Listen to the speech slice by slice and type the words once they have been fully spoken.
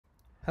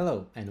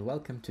Hello and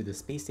welcome to the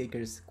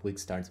SpaceAkers Quick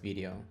Start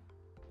video.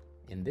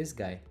 In this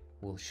guide,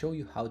 we'll show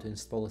you how to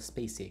install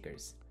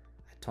SpaceAkers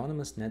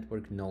Autonomous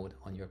Network node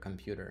on your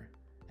computer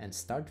and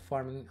start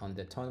farming on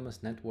the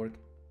Autonomous Network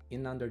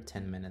in under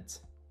 10 minutes.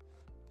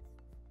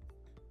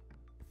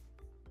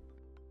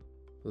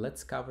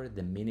 Let's cover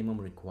the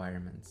minimum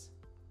requirements.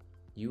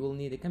 You will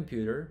need a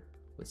computer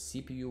with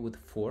CPU with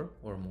 4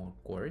 or more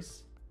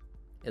cores,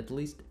 at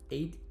least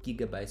 8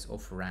 GB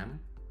of RAM,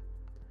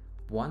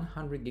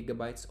 100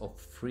 GB of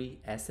free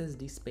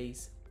SSD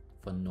space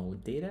for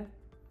node data,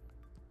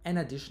 and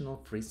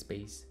additional free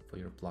space for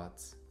your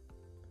plots.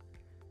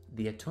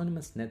 The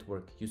Autonomous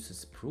Network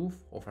uses proof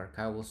of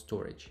archival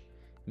storage,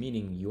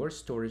 meaning your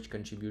storage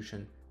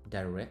contribution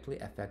directly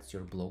affects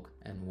your block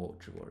and vote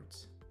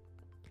rewards.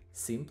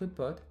 Simply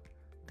put,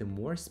 the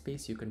more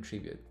space you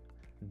contribute,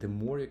 the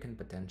more you can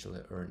potentially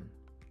earn.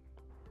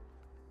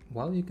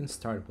 While you can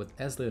start with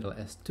as little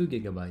as 2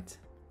 GB,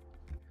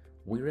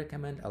 we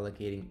recommend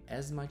allocating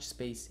as much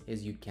space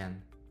as you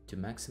can to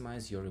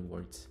maximize your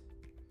rewards.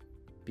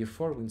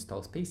 Before we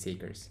install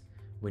SpaceAkers,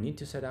 we need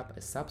to set up a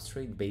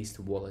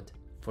substrate-based wallet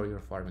for your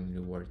farming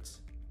rewards.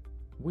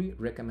 We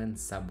recommend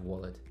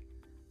SubWallet.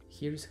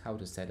 Here's how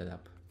to set it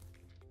up.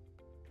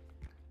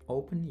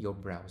 Open your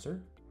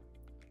browser,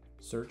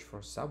 search for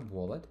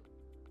SubWallet,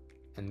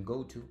 and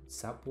go to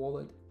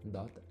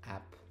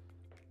subwallet.app.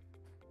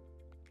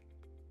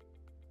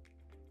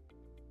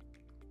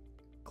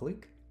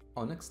 Click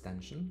on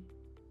extension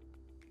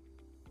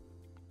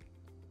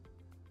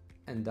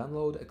and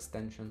download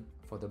extension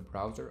for the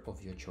browser of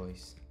your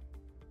choice.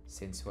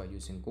 Since we are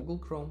using Google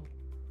Chrome,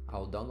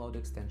 I'll download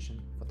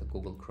extension for the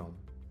Google Chrome.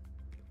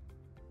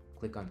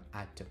 Click on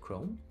Add to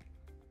Chrome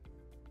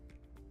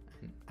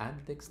and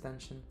add the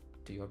extension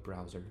to your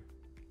browser.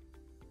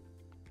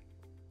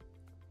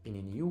 In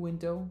a new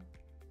window,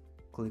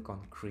 click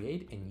on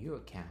Create a new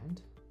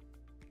account.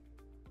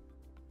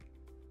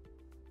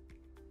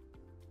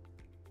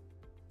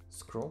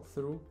 Scroll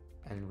through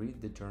and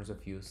read the terms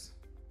of use.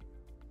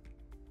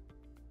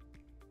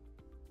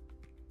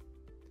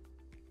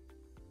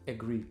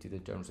 Agree to the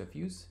terms of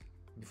use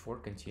before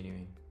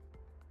continuing.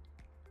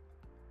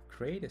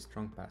 Create a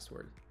strong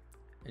password.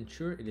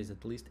 Ensure it is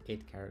at least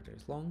 8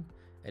 characters long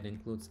and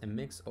includes a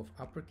mix of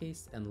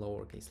uppercase and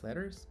lowercase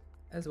letters,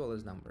 as well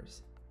as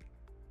numbers.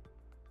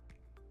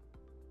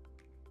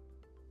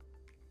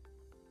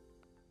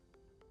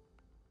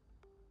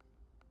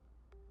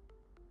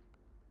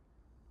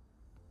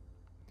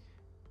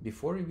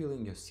 Before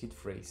revealing your seed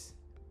phrase,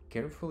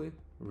 carefully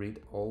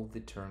read all the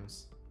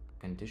terms,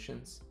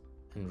 conditions,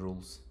 and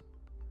rules.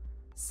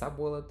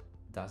 SubWallet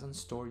doesn't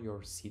store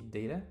your seed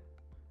data.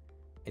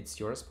 It's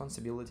your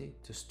responsibility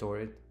to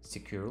store it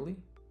securely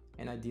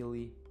and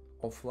ideally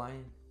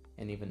offline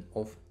and even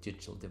off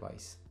digital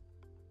device.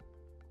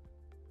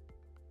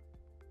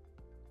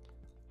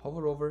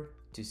 Hover over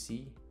to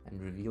see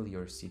and reveal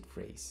your seed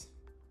phrase.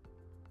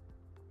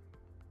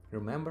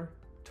 Remember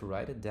to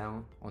write it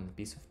down on a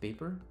piece of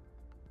paper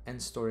and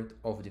store it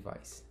off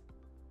device.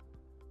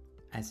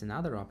 As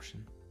another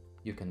option,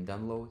 you can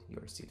download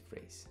your seed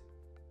phrase.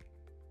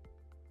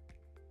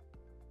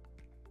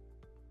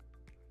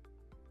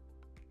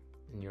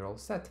 And you're all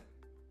set.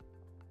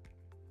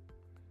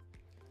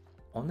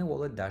 On the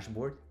wallet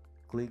dashboard,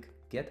 click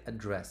Get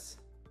Address.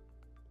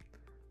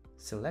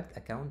 Select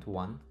Account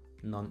 1,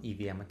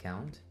 non-EVM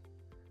account,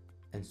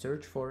 and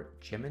search for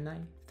Gemini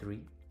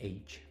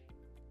 3H.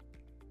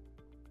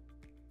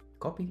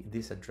 Copy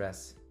this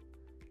address.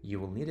 You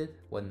will need it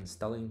when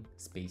installing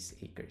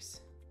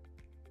SpaceAkers.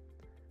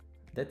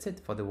 That's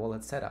it for the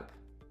wallet setup.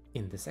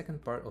 In the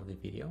second part of the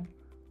video,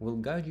 we'll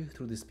guide you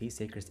through the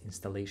SpaceAkers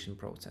installation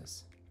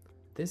process.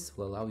 This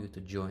will allow you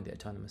to join the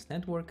Autonomous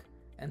Network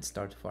and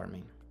start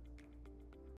farming.